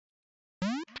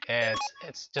Yeah,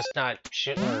 it's just not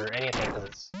shooting or anything because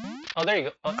it's. Oh, there you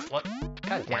go. Oh, what?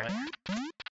 God damn it!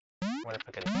 What if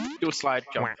I can? Do a slide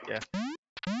jump. Yeah.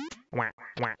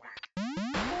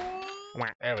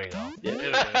 There we go.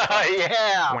 Yeah.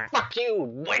 Yeah. Fuck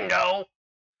you, window.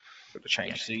 Got to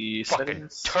change the Fucking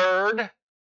settings. turd.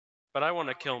 But I want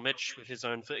to kill Mitch with his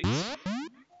own face.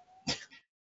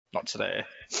 Not today.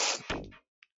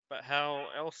 But how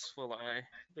else will I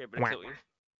be able to kill you?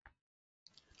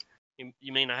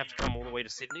 You mean I have to come all the way to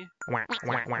Sydney? Of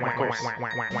course.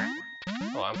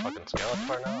 Oh, I'm fucking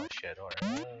Skeletor now? Shit,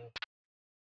 alright.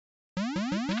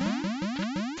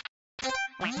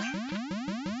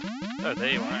 Oh,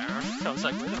 there you are, Aaron. I was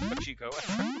like, where the fuck did you go?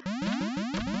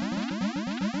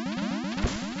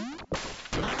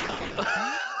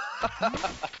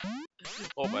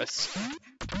 Almost.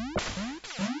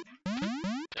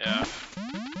 Yeah.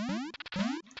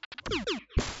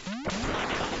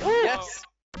 Yes!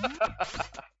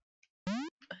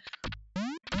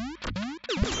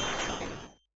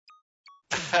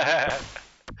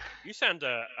 You sound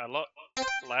a lot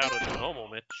louder than normal,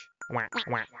 Mitch. Like it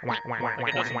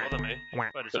doesn't bother me,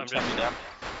 but I'm just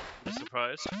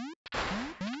surprised.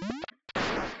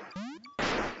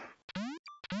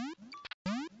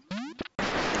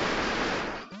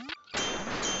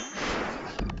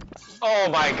 Oh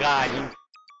my god,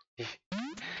 you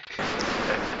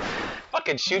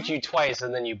fucking shoot you twice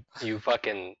and then you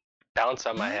fucking bounce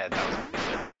on my head. That was pretty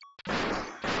good.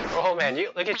 Oh man,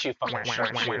 you look at you fucking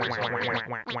sharpshooters over here.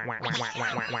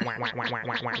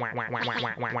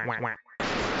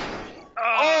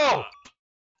 Oh!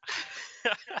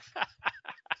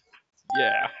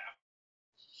 Yeah.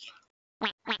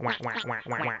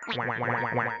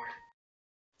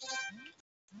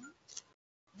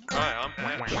 Hi, I'm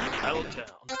Ash,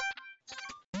 Helltown.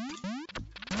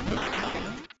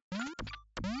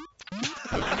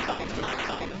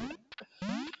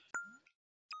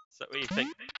 Is that what you think?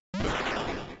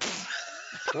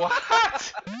 What?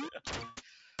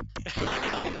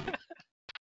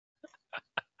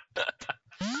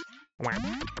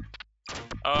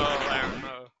 Oh, Aaron,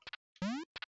 no.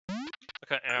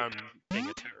 Look at Aaron being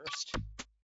a terrorist.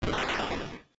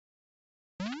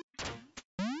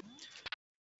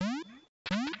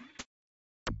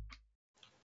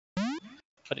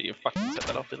 How do you fucking set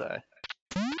that up, did I?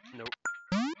 Nope.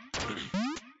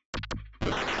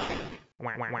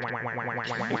 What What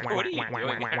are you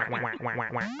doing, Aaron?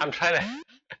 I'm trying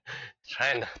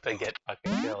not to get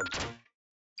fucking killed.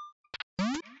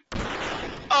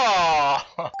 Oh!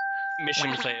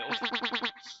 Mission failed.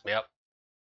 Yep.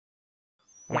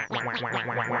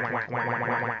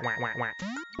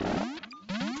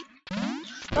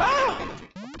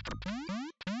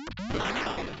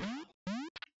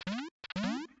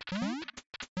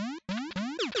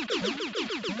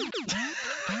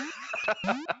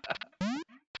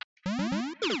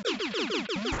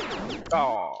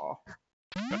 Oh.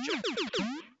 Gotcha.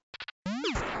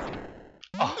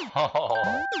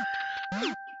 Oh.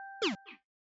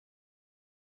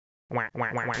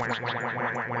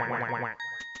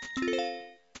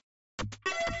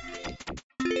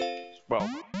 Well,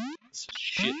 this is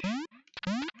shit.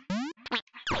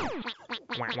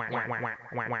 What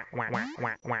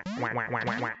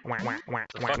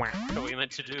are we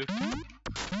meant to do?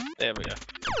 There we go.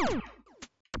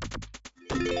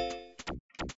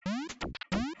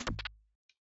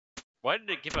 Why did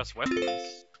it give us weapons?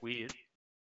 It's weird.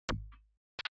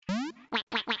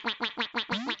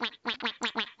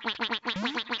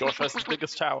 Josh has the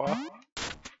biggest tower.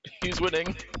 He's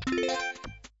winning.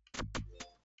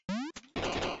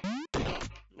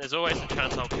 There's always a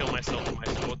chance I'll kill myself with my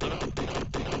sword, though.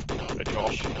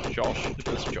 Josh. It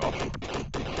is Josh.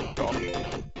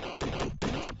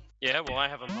 Yeah, well, I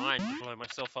have a mine to blow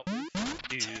myself up with.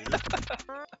 Dude.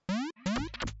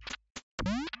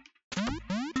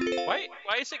 Why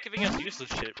is it giving us useless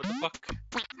shit? What the fuck?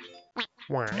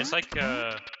 It's like,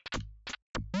 I've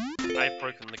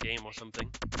broken the game or something.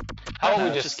 How about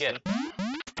we just skip?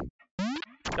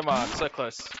 Come on, so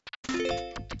close.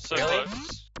 So Really?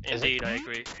 close. Indeed, I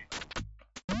agree.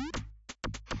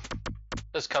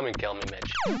 Just come and kill me,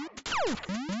 Mitch.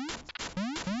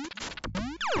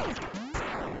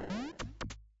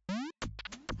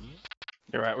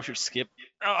 You're right, we should skip.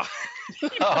 Oh.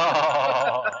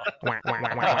 Oh.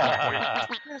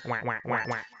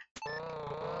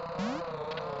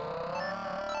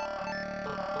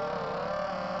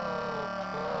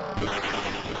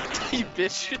 You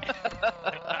bitch.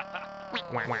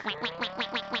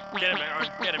 Get him, Aaron.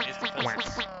 Get him, use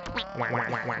defenses.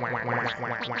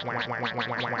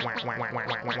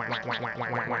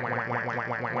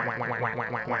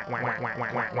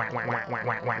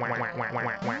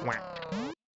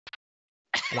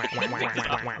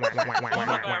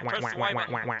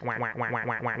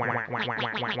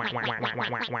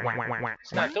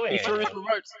 It's not doing He threw his anything.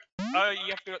 remote. Oh, you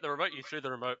have to do it the remote. You threw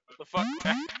the remote. What the fuck?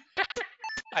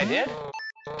 I did?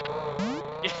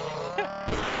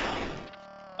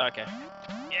 Okay.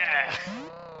 Yeah.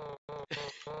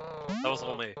 That was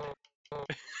all me.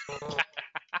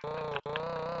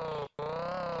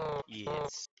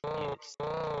 Yes. Yes.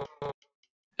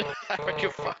 I think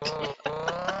you're fucked.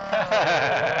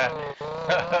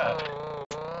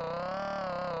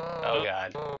 Oh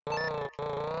god.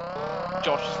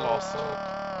 Josh is lost.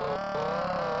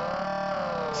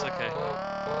 It's okay.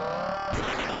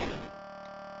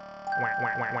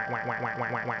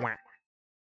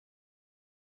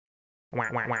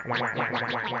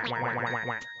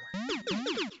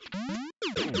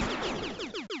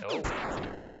 Oh.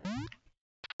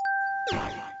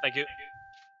 Thank you.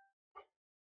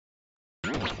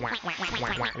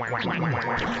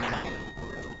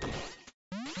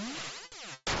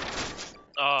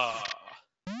 Ah.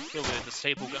 Kill with the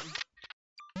staple gun.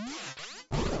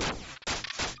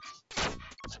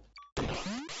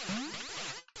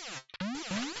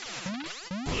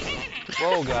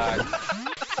 Whoa, god.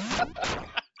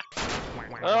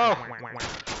 Oh!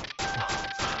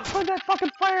 Where'd that fucking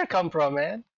fire come from,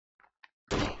 man?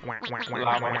 Stop you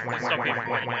from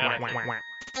getting out, I think.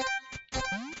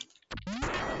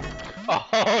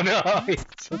 Oh no!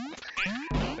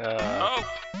 Oh!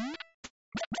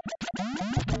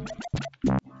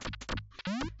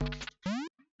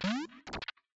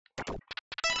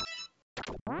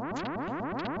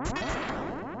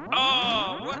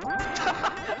 Oh, what?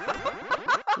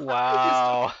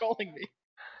 Wow. Calling me.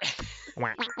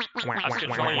 I was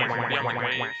controlling you from beyond the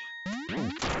grave.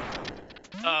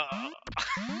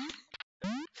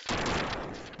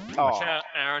 Watch out,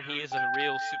 Aaron, he is a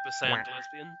real Super Saiyan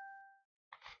lesbian.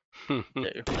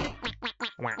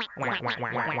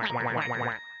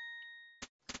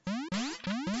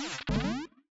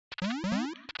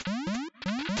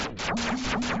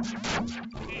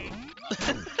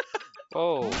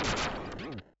 Whoa.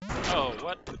 Oh,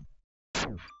 what?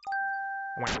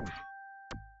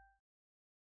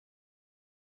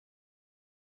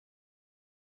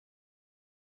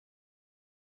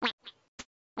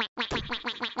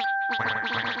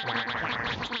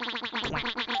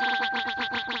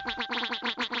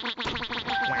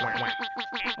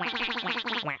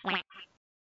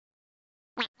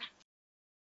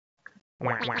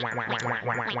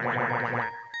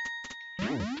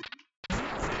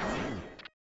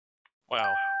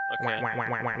 Wow. Okay.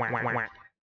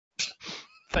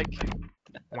 Thank you.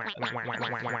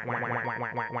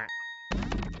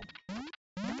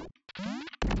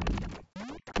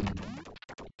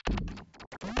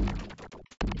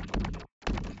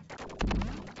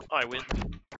 I win.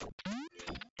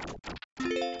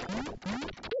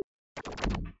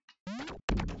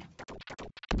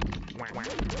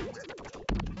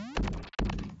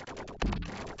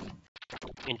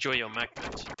 Enjoy your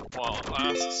magnet while it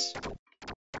lasts.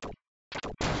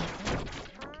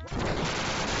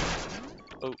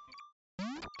 Oh.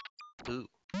 Ooh.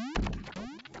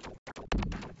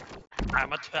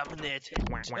 I'm a Terminator.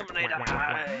 Terminator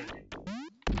high.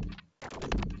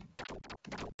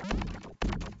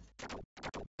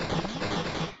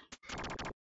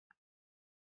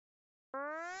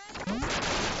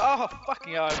 Oh,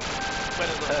 fucking hell. I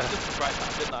went at the just right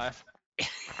time, didn't I?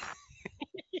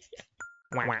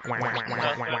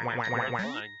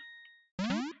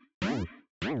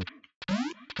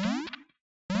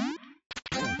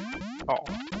 Oh.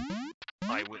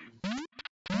 I win.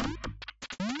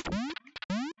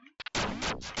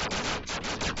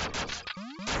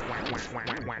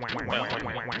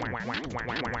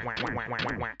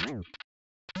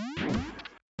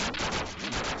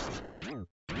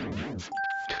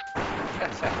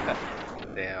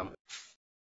 Damn.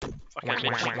 Fucking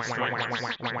Mitch destroyed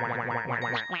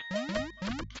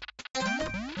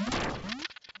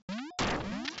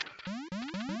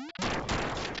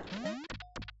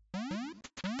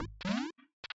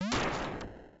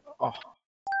Oh.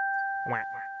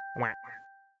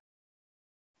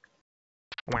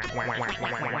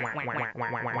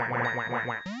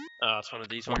 it's one of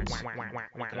these ones. Okay.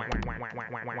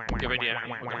 Get ready, Aaron.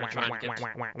 We're gonna try and get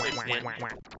close to the end.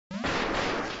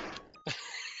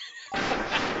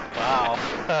 Wow.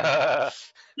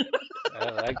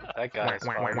 That guy's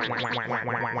fun.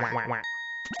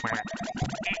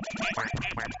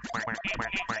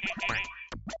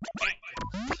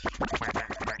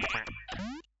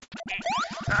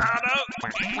 Ah, no!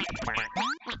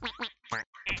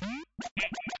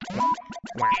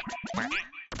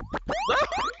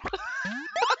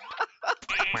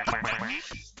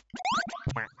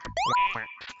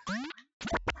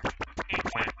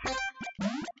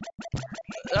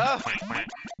 Oh!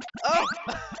 Oh!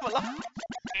 My life!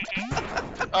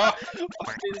 Oh!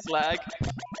 Fuck this lag.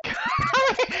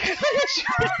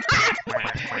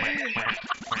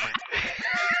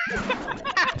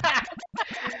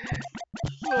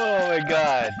 Oh my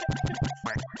god.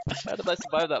 How did I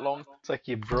survive that long? It's like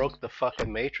you broke the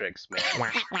fucking Matrix, man.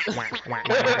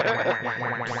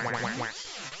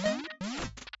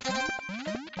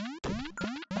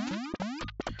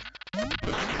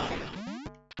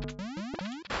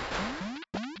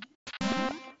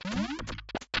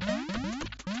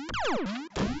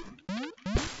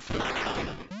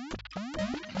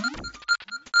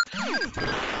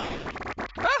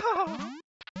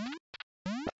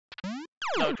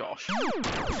 No, Josh.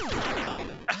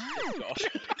 Josh.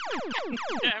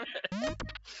 Damn it!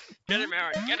 Get him,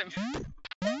 Aaron, get him!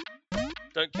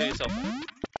 Don't kill yourself.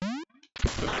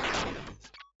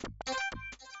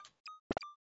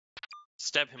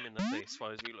 Stab him in the face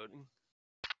while he's reloading.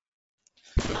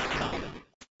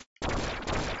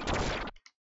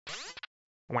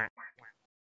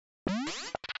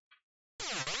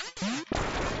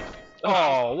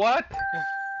 Oh, what?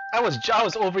 I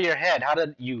was over your head. How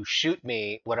did you shoot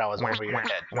me when I was over your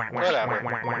head? Whatever.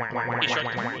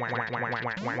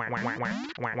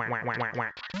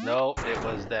 No, it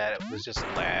was just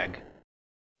lag.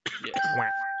 Yes.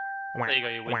 There you go,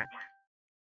 you win.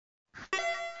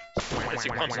 That's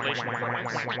your consolation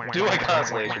prize. Do a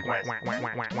consolation prize.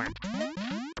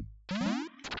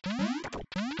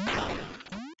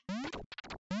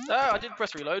 Oh, I didn't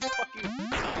press reload. Fuck you.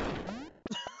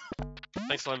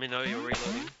 Thanks for letting me know you were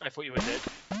reloading. I thought you were dead.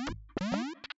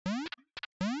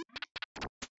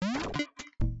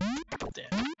 Damn.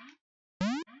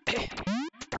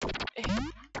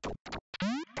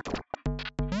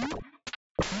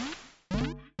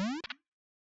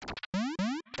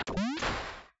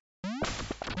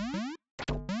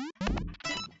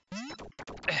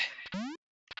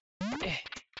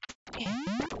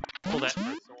 Pull that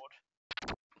my sword.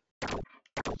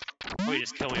 Or you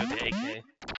just kill me with the AK.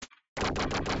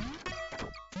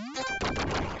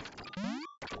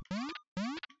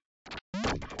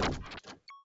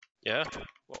 Yeah?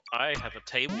 Well, I have a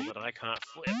table that I can't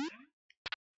flip.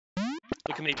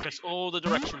 Look at me press all the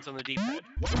directions on the D-pad.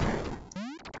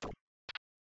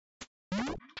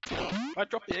 I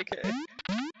dropped the AK.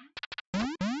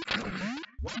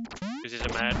 Because he's a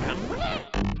madman.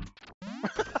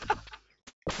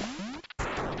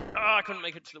 Oh, I couldn't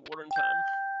make it to the water in time.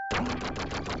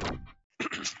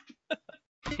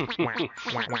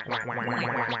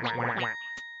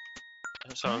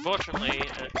 So unfortunately,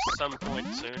 at some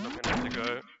point soon, I'm going to have to go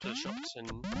to the shops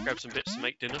and grab some bits to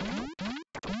make dinner.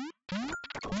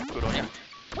 Good on you.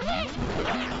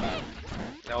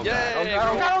 Oh, Yay! God.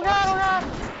 Oh, God, oh, God, oh,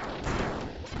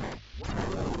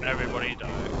 God. Everybody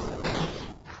dies.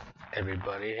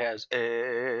 Everybody has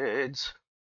AIDS.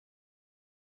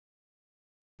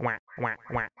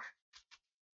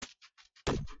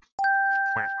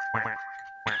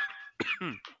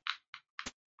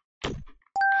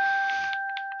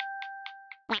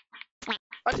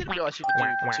 I didn't realize you could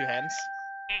do 2 hands.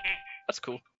 That's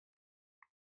cool.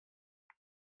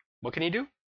 What can you do?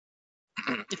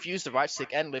 If you use the right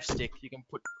stick and left stick, you can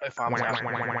put both arms out.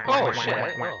 Oh, shit.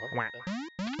 Oh.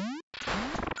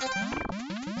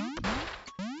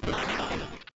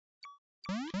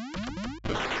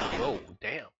 Whoa,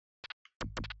 damn.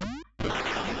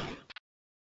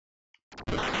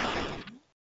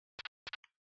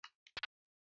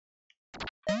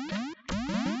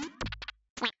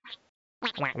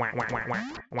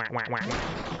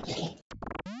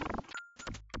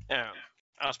 Yeah,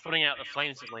 I was putting out the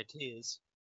flames with my tears.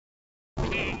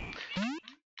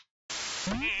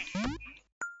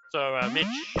 So, Mitch,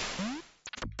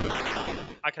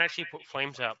 I can actually put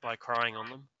flames out by crying on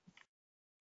them.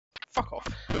 Fuck off.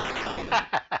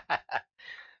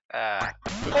 Oh!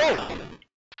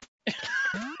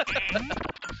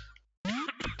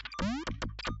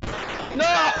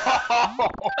 No!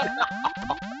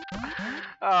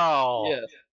 Oh! Yeah.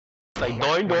 Like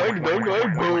doing, boom!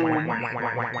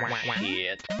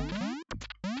 Shit.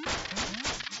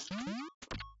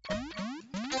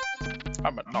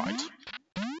 I'm at night.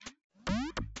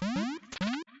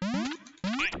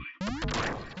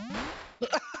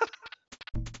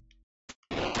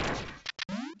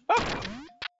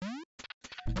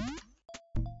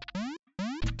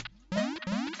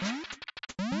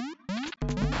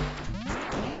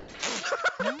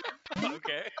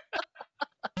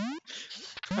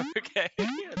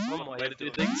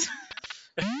 means.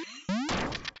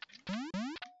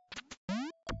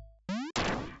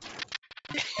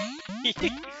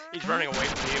 He's running away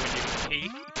from you when you pee.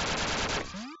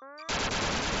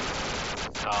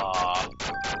 Aww.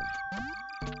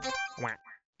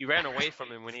 You ran away from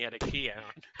him when he had a key out.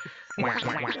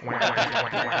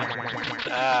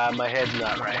 Ah, my head's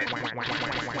not right.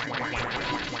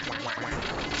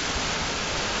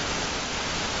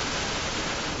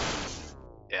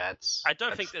 Yeah, it's. I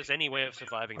don't think there's any way of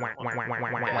surviving that one.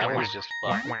 Yeah, that one's just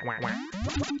fucked.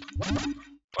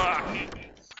 Fuck!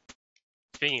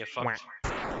 Speaking of fucked,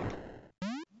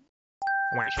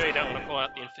 you sure you don't want to pull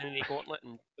out the Infinity Gauntlet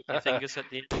and put your fingers at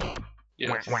the end?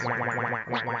 Yes.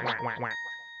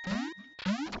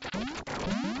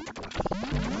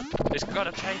 It's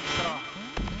gotta take it off.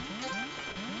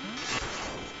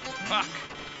 Fuck!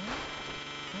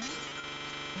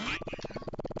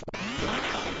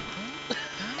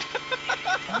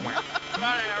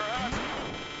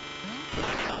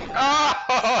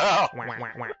 Oh!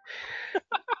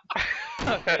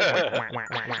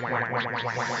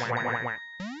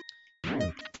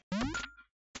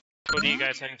 What are you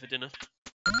guys having for dinner?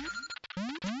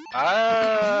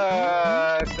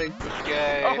 I think.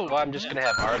 Oh, well, I'm just gonna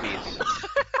have Arby's.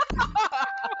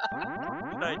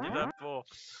 What did I do that for?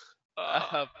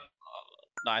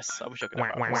 Nice. I wish I could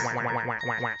have Arby's.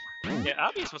 Yeah,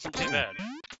 Arby's wasn't too bad.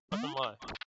 Not gonna lie.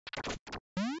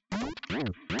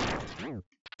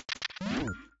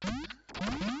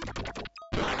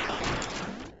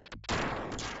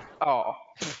 Oh.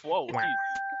 Whoa. Geez.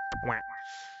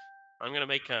 I'm gonna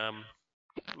make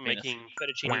making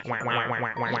fettuccine. For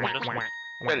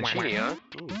Fettuccine, huh?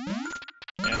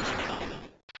 Yeah.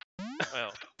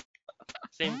 Well,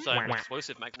 seems I'm an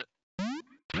explosive magnet.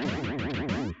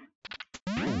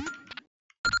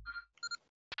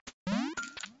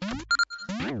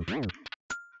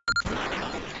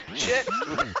 Shit!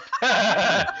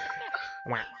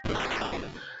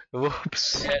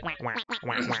 Whoops. I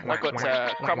got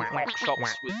crumb pork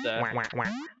chops with my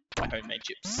homemade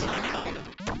chips.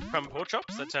 Crumb pork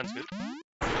chops? That sounds good.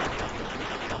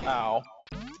 Ow.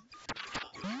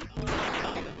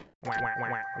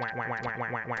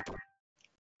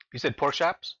 You said pork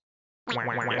chops?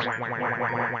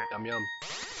 Yeah. Yum yum.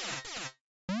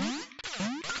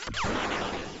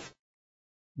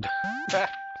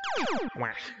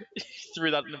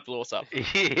 Threw that and it blew us up.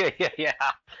 Yeah.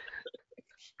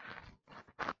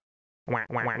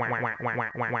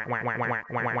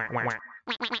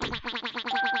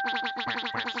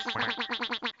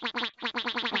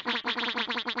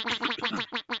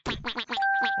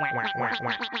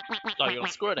 Oh, you're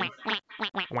squirting.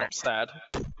 That's sad.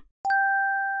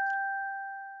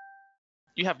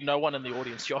 You have no one in the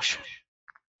audience, Josh.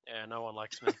 Yeah, no one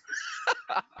likes me.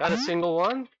 Got a single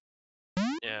one?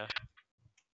 Yeah.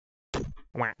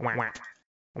 Nobody likes.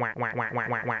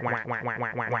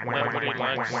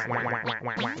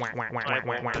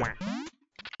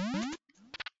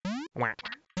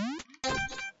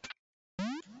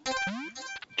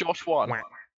 Josh won. What's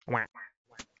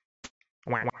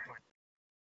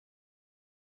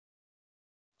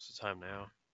the time now?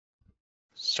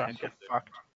 It's trying to get fucked.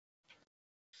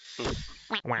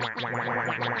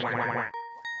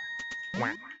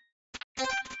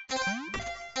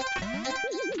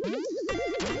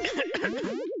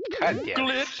 God damn it.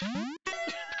 Glitch.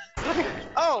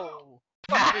 Oh.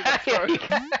 Fuck me, that's so-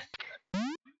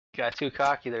 Got too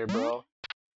cocky there, bro.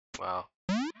 Wow.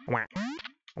 I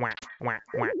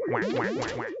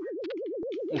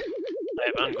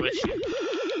have unglitched.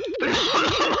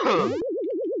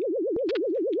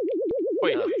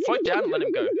 Wait, float down and let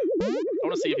him go. I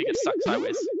want to see if he gets sucked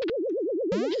sideways.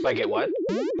 If I get what?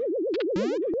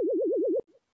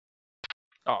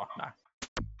 Oh, no.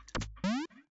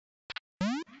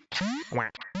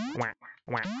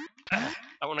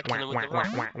 I want to kill him with the rock,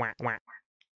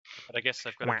 but I guess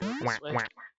I've got to do it this way.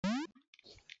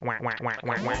 What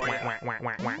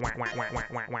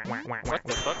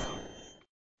the fuck?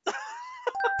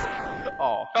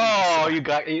 Oh. Oh, you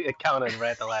got it counted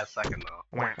right at the last second though.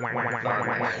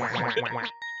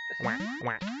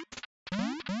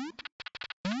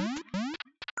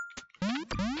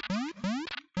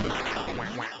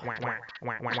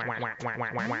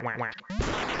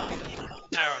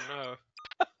 Oh no.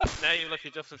 Now you look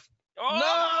at just as...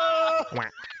 Oh! No!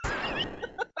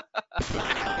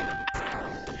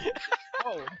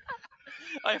 Oh.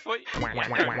 I thought you were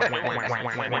yourself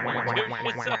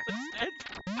instead.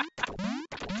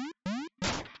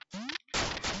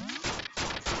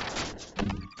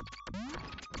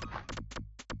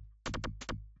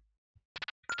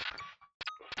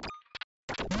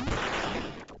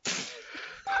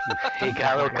 He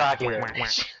Got a little cocky there.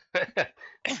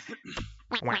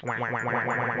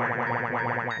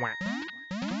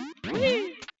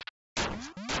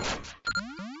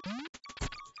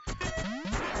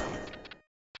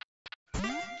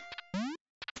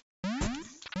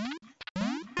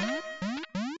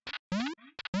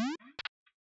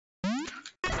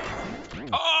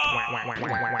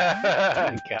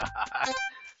 God.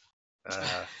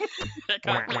 I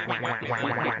can't believe I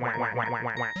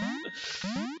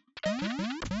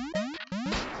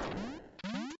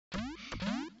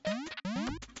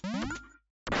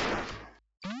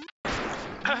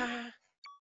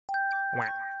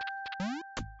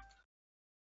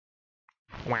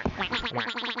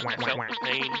felt the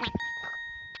pain.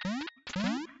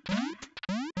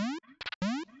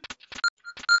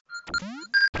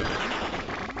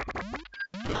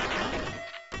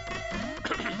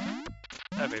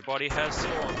 Everybody has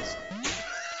swords.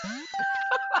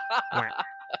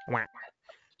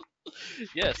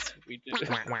 Yes, we do.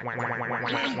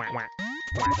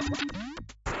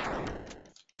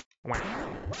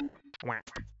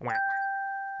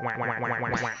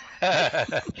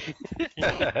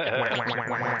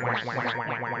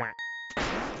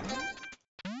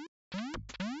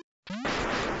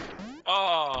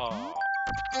 Oh.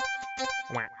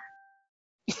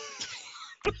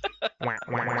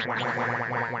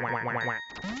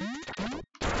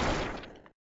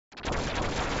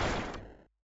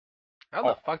 How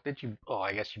the fuck did you? Oh,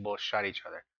 I guess you both shot each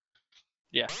other.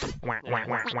 Yeah.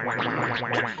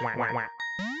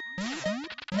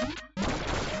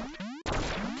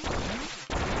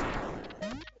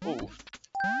 Ooh.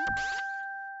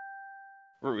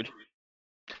 Rude.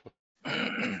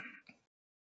 I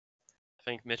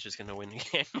think Mitch is gonna win the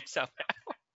game somehow.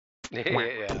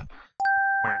 Yeah.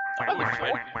 I would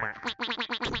win.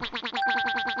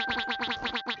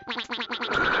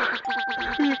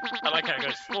 I like how it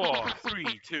goes 4,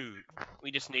 3, 2. We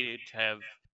just needed to have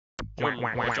John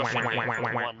or Josh in there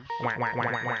for 1.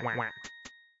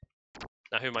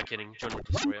 Now who am I kidding? John would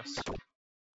destroy us.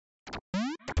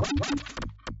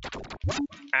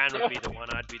 Anne would be the 1,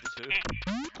 I'd be the 2.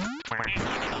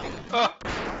 Oh.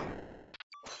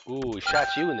 Ooh, he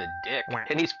shot you in the dick,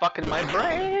 and he's fucking my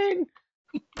brain.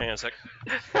 Hang on a sec.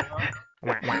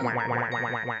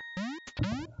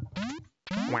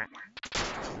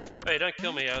 Hey, don't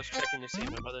kill me, I was checking to see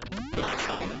my mother.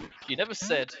 You never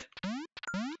said,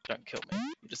 don't kill me.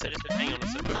 You just I said, just said, hang on a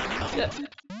sec. yeah.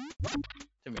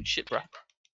 Didn't mean shit, bruh.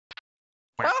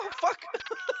 Oh, fuck!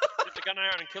 Get the gun,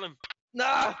 Aaron, and kill him.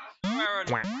 Nah! No, Aaron.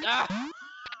 Ah!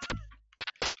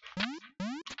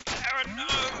 Aaron, no!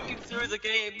 You threw the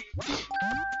game.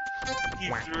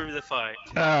 You threw the fight.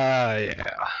 Yeah.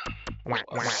 I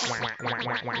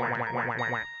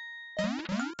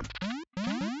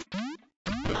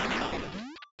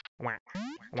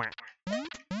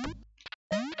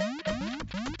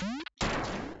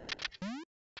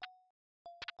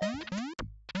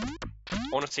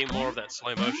want to see more of that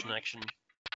slow motion action.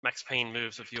 Max Payne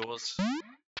moves of yours.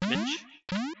 Mitch?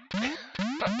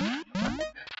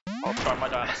 I'll try my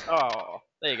darndest. Oh,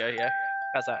 there you go, yeah.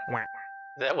 How's that?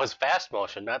 That was fast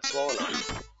motion, not slow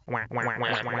enough. I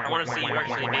want to see you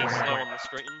actually be slow on the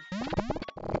screen.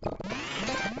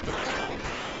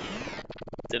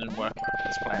 Didn't work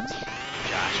as planned.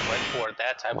 Josh went for it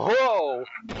that time. Whoa!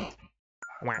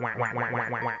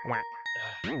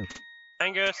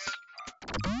 Angus!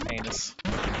 Anus.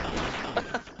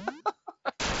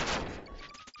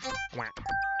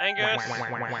 Angus! I'm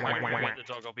gonna go get the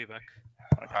dog, I'll be back.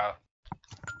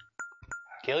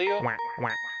 Kill you?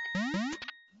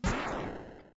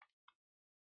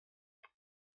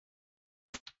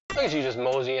 Look at you just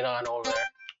moseying on over there.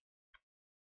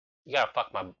 You gotta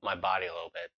fuck my body a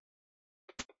little bit.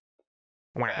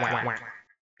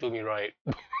 Do me right.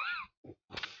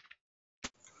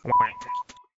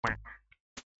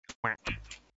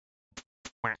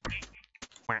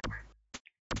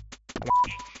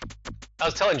 I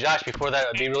was telling Josh before that it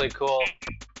would be really cool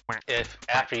if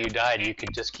after you died you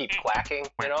could just keep quacking,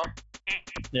 you know?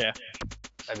 Yeah.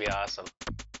 That'd be awesome.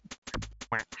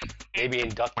 Maybe in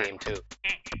Duck Game too.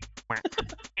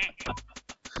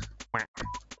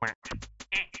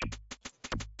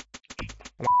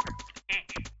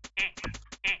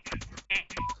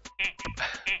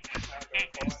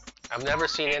 I've never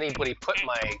seen anybody put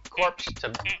my corpse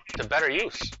to better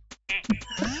use.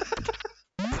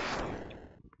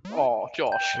 Oh,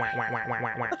 Josh.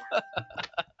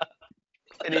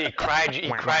 And then he cried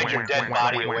your dead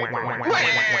body away from him.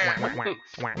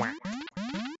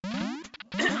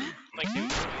 Thank you.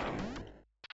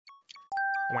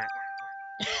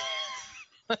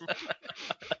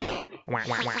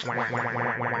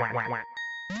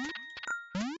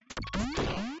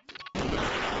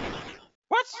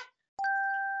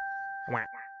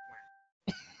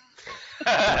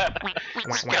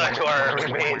 Skeletor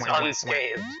remains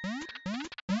unscathed.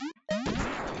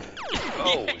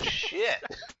 Oh shit!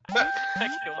 I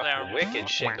killed our Wicked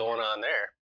shit going on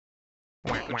there.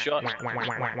 Good shot.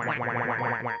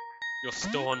 You're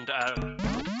stoned out.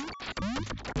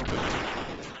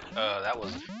 That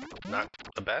was not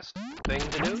the best thing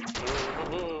to do.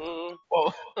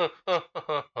 Whoa.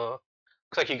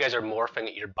 Looks like you guys are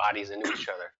morphing your bodies into each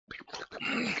other.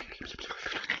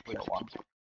 We don't want.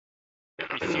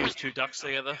 We fused two ducks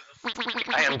together.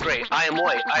 I am grey, I am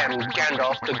white, I am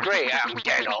Gandalf the Grey, I am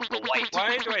Gandalf the White.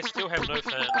 Why do I still have no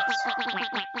fans?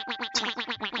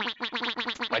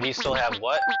 Why do you still have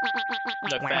what?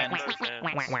 No fans. No fans.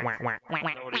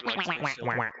 Nobody likes me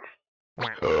still.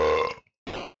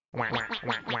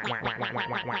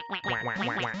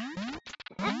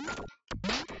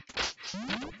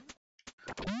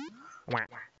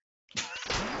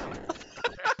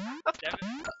 Damn it.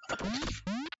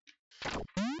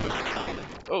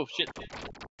 Oh shit.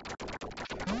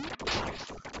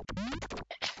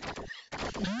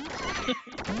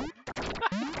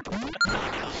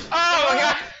 Oh my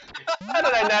god! How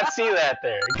did I not see that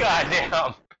there? God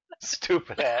damn!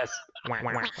 Stupid ass.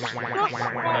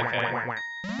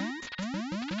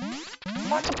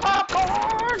 Want some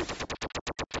popcorn?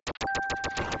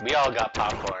 We all got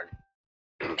popcorn.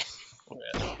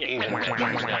 Even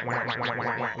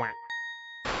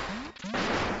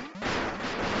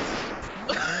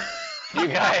you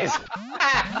guys.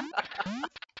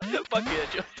 Fuck yeah,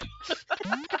 Joe.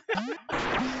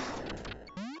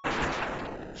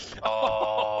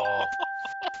 Oh.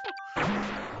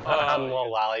 I'm a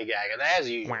little lollygagging as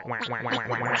usual.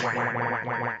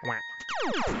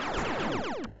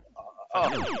 Oh.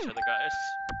 Each other, guys.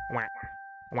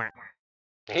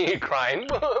 He crying.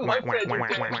 My friends are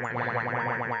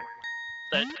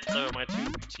dead. Those are my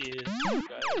two tears,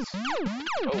 guys.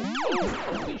 Oh,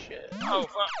 holy shit. Oh,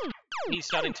 fuck. He's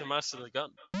starting to master the gun.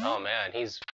 Oh man,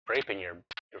 he's raping your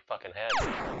fucking head.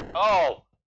 Oh!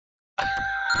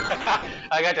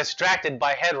 I got distracted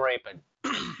by head raping.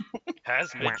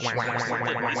 Has Mitch mastered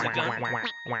the laser gun?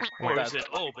 Or is it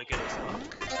all beginner's luck?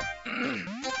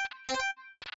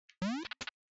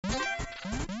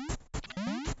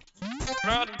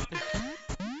 Run!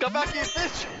 Come back here,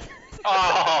 bitch!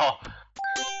 Oh!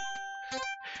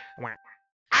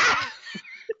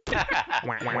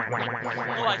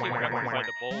 Well, I can grab and find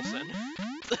the balls then.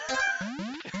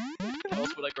 What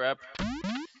else would I grab?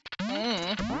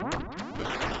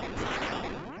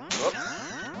 Whoop.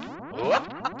 Whoop.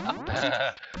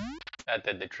 That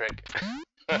did the trick.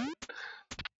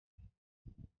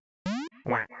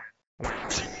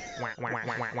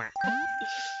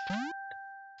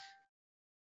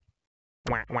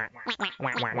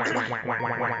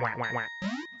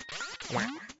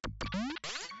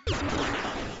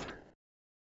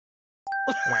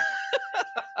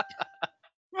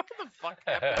 What the fuck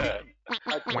happened?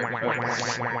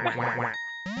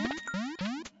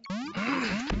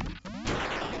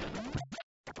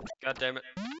 God damn it.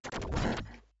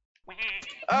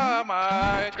 Oh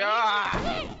my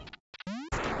god!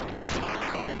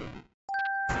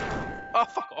 Oh,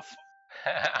 fuck off.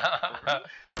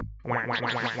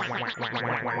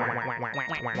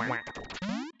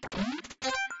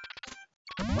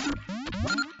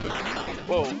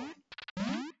 Whoa.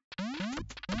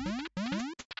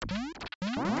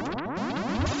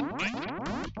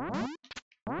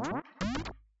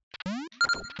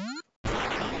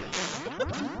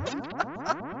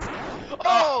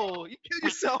 Oh, you killed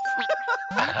yourself.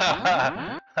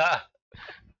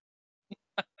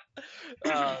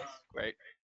 Great.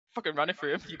 Fucking running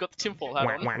through him. You got the tinfoil hat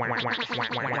on. I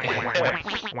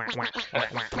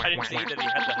didn't see that he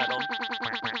had the hat on.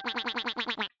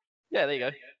 Yeah, there you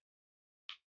go.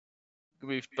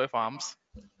 Move both arms.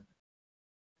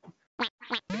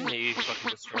 Yeah, you fucking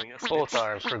destroying us. Both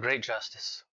arms for great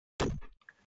justice.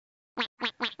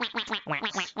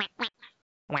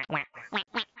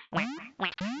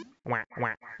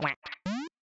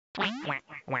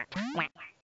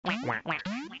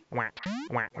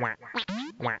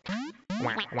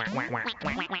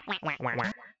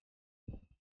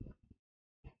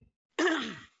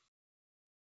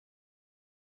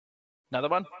 Another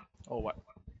one? Or what?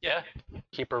 Yeah,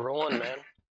 keep her rolling, man.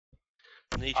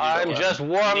 Need you I'm to, just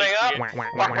warming up,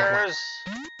 fuckers.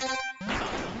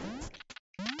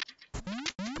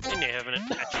 And you haven't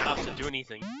a chance to do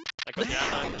anything. I got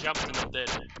down, I jumped and I'm dead.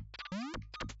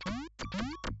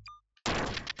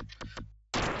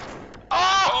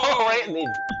 Oh, right in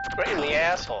the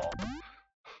asshole.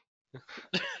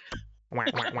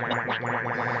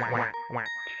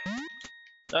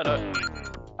 No, no.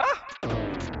 Ah!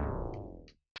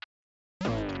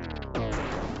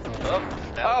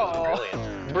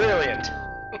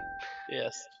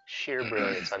 sheer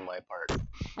brilliance on my part.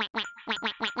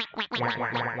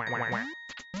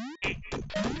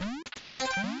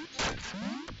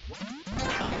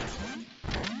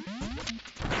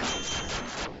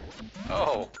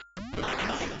 Oh.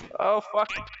 Oh fuck.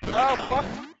 Oh fuck.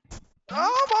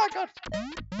 Oh my god.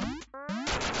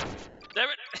 Damn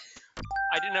it!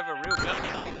 I didn't have a real gun.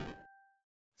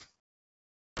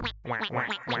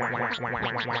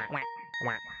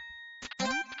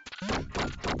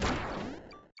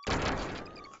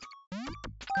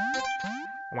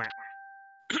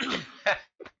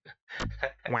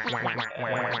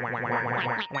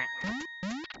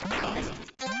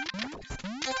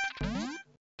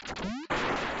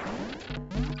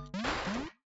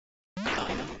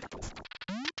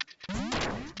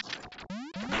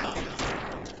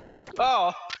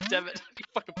 Oh, damn it. You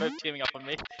fucking both teaming up on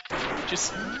me.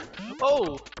 Just.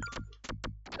 Oh!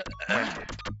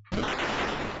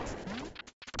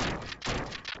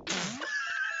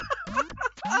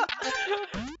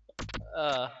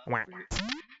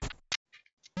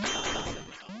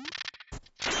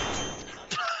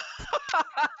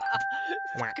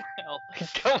 Hell.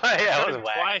 Come on, yeah, that Shot was him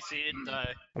whack. twice, he didn't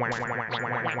die.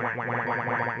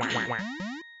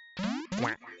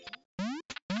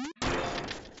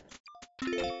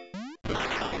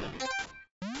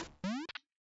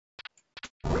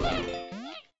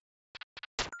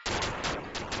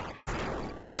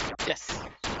 Yes.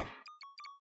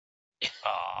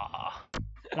 Aww.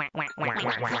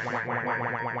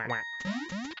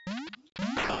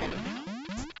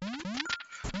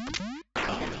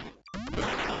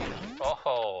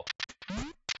 Oh.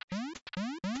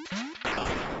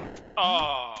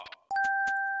 Oh.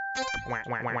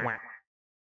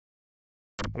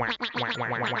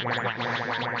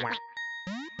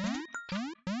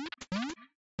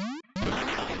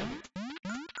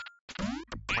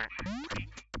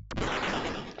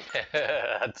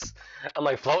 That's, I'm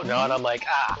like floating on. I'm like,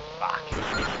 ah, fuck.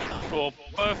 We'll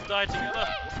both die together.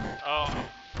 Oh.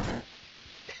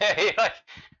 He like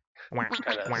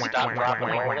kind of stop, drop,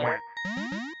 and roll there.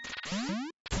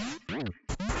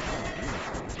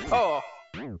 Oh!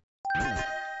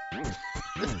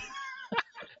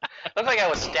 Looked like I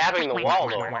was stabbing the wall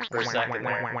though for a second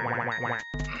there.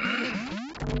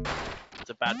 It's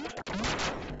a bad ball.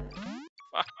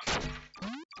 Fuck.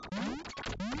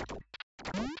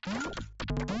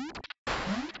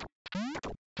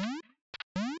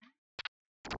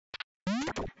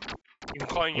 You can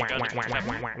clone your gun if you tap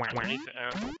underneath it,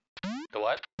 Aaron. The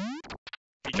what? If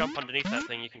you jump underneath that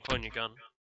thing, you can clone your gun.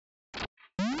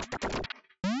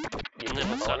 You And then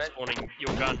can it clone starts it? spawning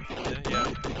your gun.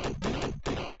 Yeah.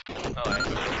 Oh, I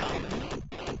see.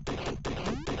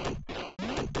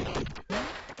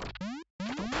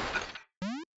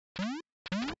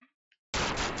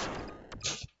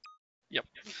 Yep.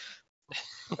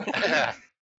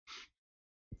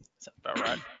 Sounds about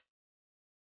right.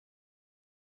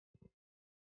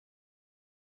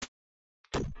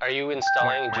 Are you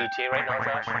installing GTA right now,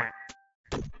 Josh?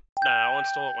 Nah, I'll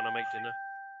install it when I make dinner.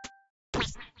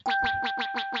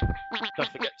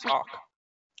 Don't forget Talk.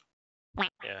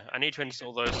 Yeah, I need to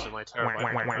install those to my terabyte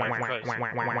hard drive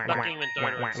because nothing even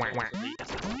donor installs to the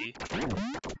SSD.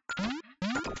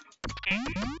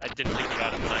 I didn't think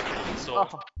about it when I installed.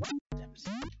 Oh.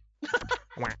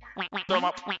 Throw him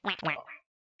up.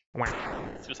 As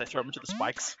soon as I throw him into the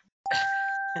spikes.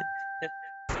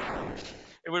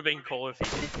 It would have been cool if he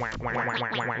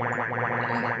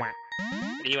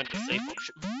and he went to safe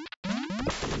option.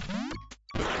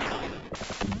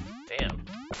 Damn.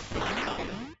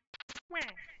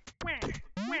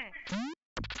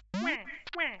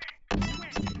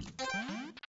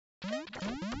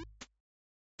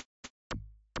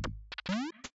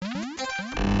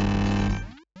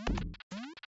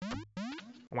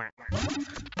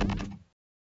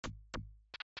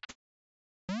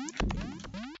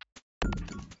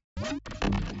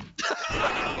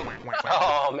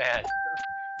 Oh man.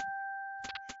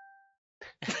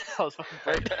 That was fucking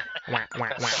great.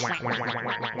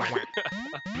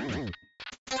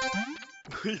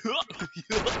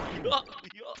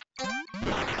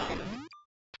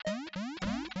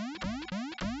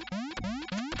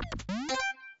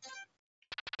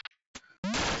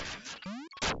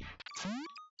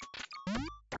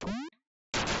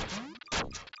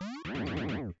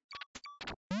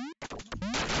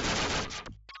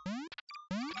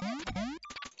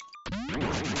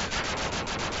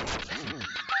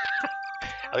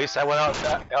 At least I went out.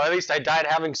 At least I died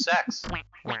having sex.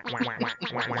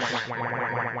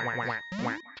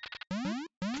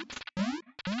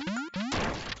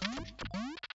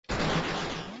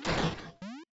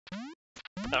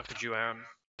 How could you, Aaron?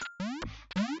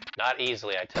 Not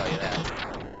easily, I tell you that.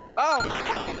 Oh!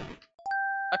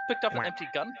 I picked up an empty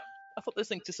gun. I thought those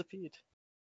things disappeared.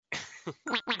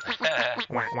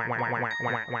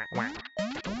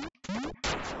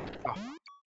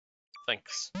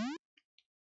 Thanks.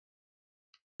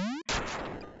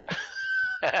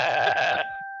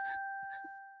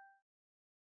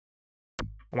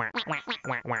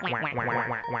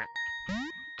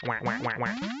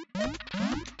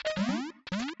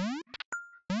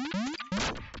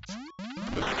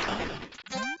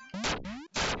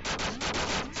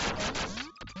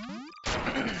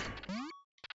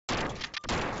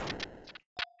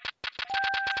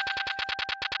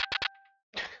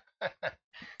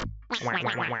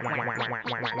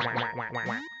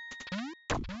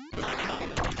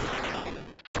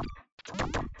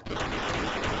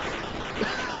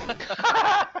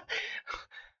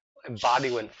 My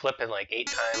body went flipping like 8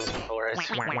 times before it.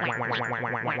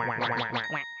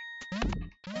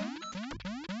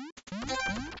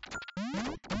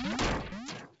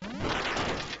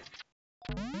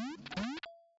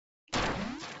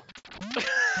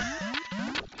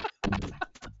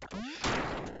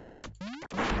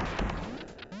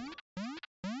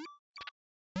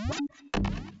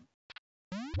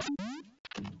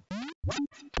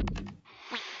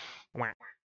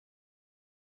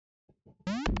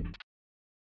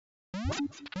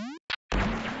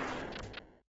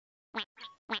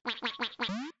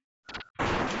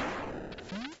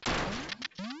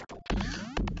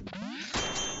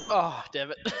 Oh,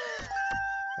 damn it.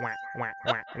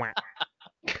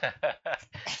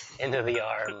 Into the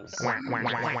arms.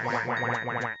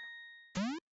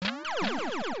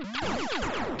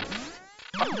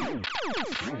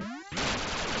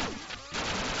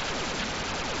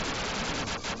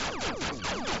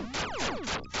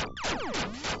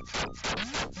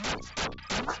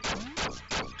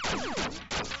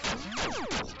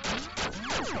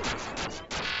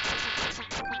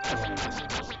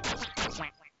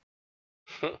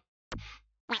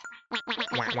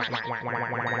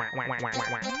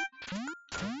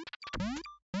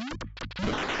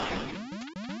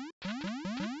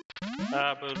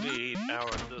 I believe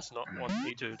Aaron does not want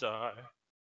me to die.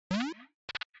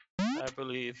 I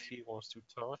believe he wants to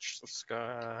touch the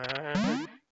sky.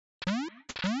 I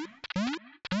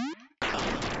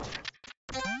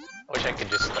wish I could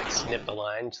just like snip the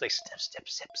line, just like step, step,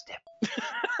 step, step.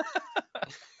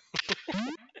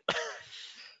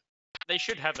 They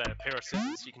should have a pair of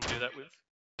scissors you can do that with.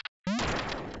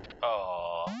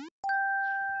 Oh,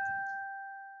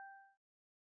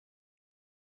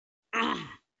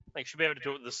 Like, you should be able to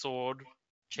do it with the sword,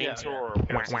 Yeah. chainsaw, or a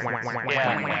pair of scissors.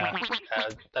 yeah.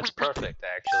 That's perfect,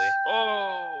 actually.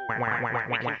 Oh! We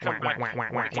can come back.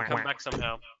 We can come back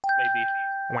somehow. Maybe.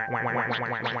 Alright,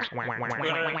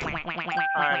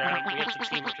 we have to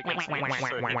team up against Mitch,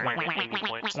 so he might get any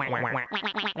points. That's the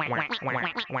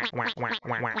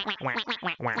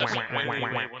only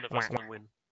way one of us can win.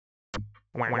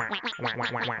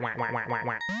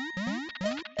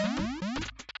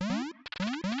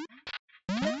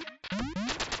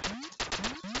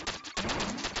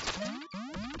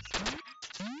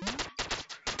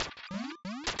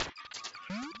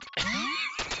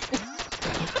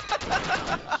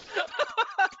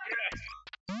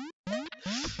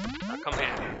 Now come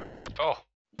here. Oh.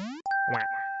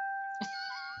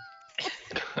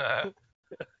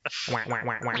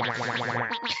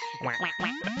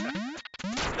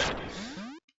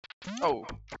 Oh.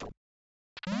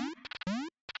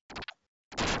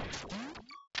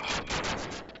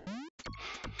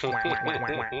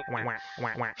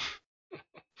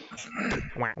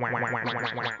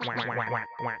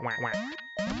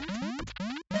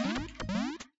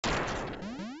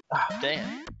 Ah,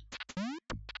 damn.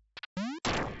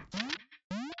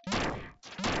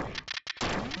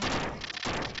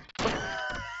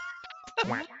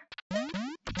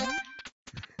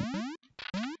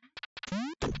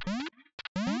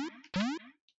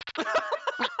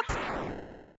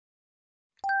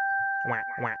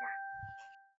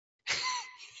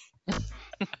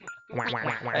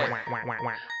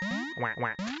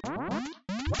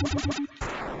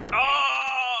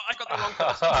 Oh! I got the wrong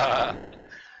person.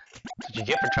 That's what you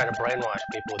get for trying to brainwash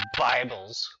people with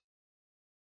Bibles.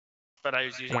 But I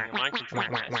was using the mind control.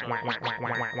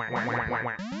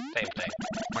 Same thing.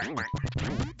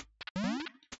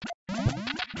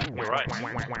 You're right.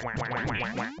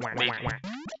 Maybe.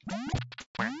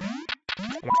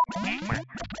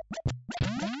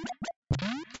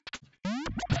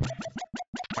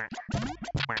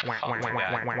 Oh my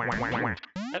god.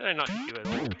 How did I not hit you at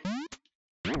all?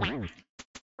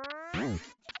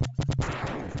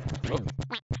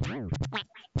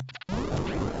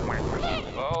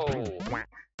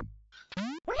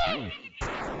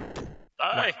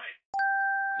 Die!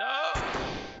 No!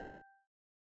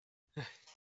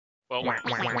 Well, I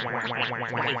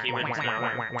think he wins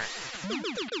now.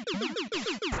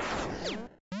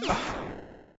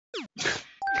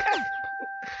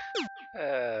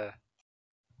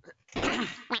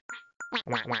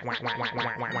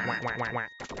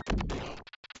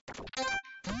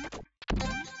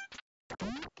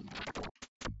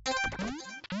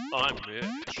 I'm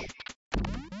Mitch.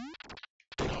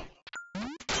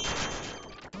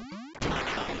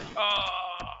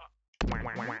 Ah!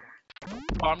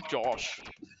 I'm Josh.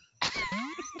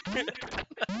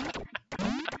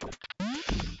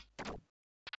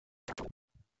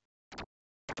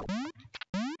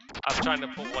 I'm trying to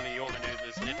pull one of your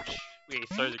maneuvers, Mitch, where you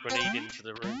throw the grenade into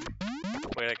the room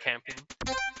where they're camping.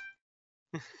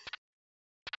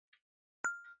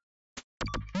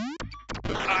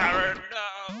 Aaron,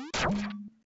 no!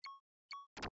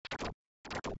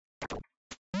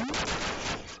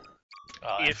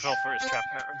 Oh, You fell for his trap,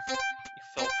 Aaron. You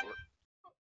fell for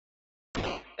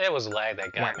it. it was lag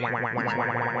that got me.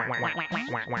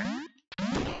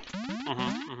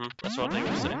 That's what they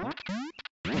were saying.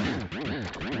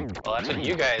 Well, that's what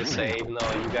you guys say, even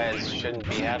though you guys shouldn't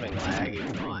be having lag.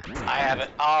 Even though I have it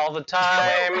all the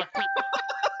time.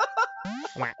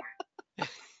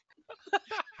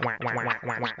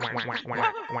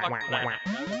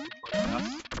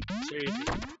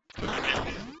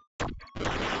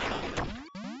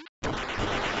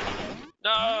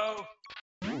 No!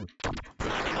 You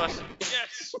must.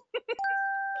 Yes!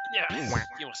 Yes!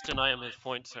 You must deny him his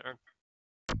points, Aaron.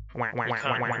 You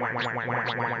can't.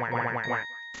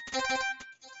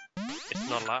 It's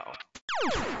not allowed.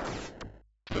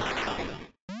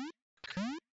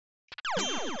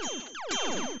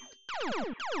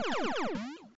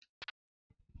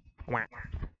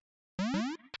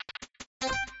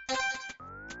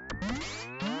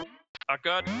 Oh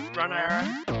god, run,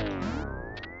 Aaron!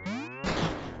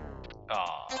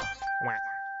 Aw.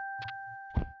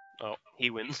 Oh, he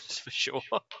wins for sure.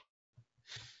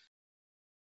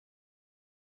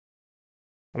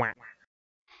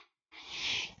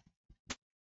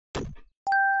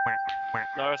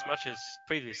 Not as much as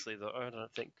previously, though, I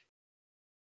don't think.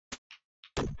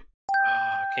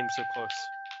 Ah, came so close.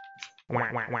 So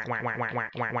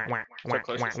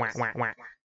close.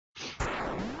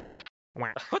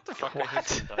 What the fuck? I hit What?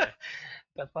 somebody.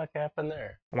 The fuck happened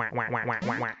there? Pick me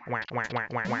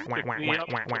up before you go.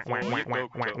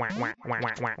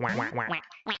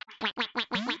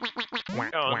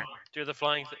 Go on, do the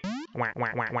flying thing.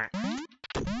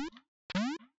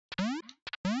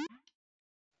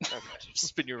 Okay.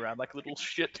 Spin you around like a little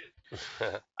shit.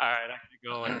 Alright, I have to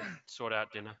go and sort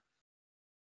out dinner.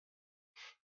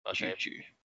 Okay. Choo-choo.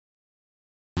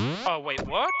 Oh, wait,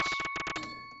 what?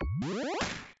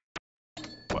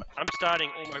 What? I'm starting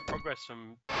all my progress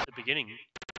from the beginning.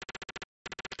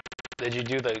 Did you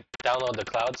do the download the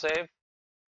cloud save?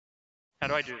 How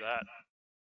do I do that?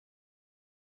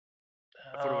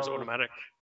 I thought it was automatic.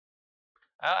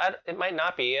 It might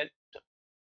not be.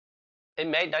 It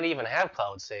may not even have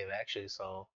cloud save actually.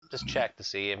 So just check to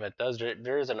see if it does.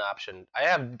 There is an option. I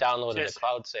have downloaded Yes. the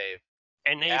cloud save.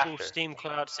 Enable After. Steam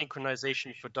Cloud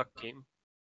synchronization for Duck Game.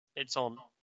 It's on.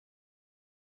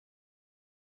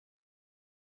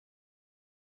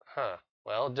 Huh.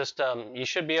 Well, just you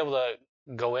should be able to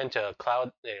go into a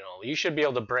cloud. You should be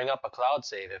able to bring up a cloud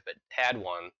save if it had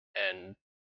one and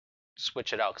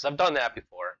switch it out. Because I've done that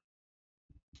before.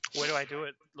 Where do I do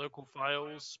it? Local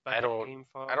files, I backup don't- game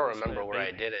files. I don't remember where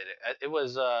I did it. It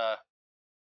was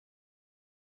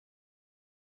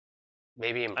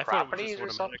maybe in I thought it was properties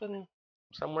just or automatic. something.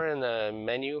 Somewhere in the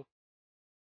menu.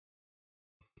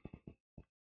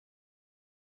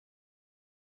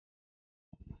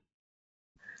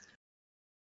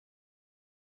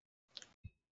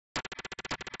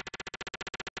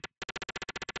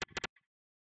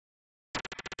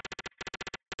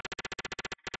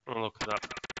 I'll look it up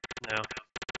now.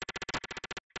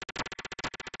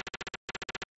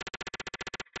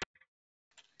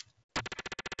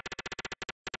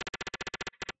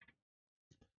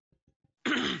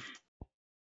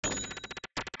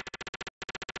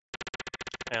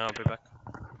 Yeah, I'll be back.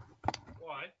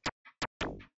 Why?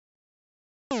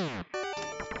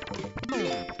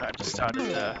 I just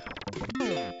started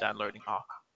downloading Arc.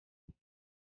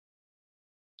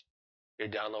 You're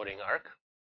downloading Arc?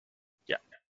 Yeah.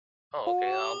 Oh,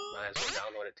 okay. I might as well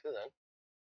download it too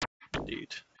then.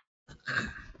 Indeed.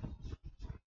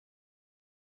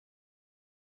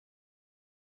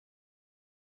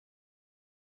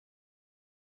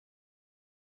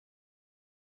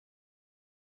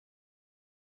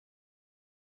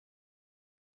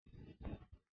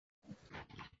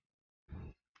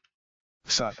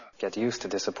 son. Get used to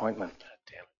disappointment.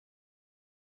 Damn.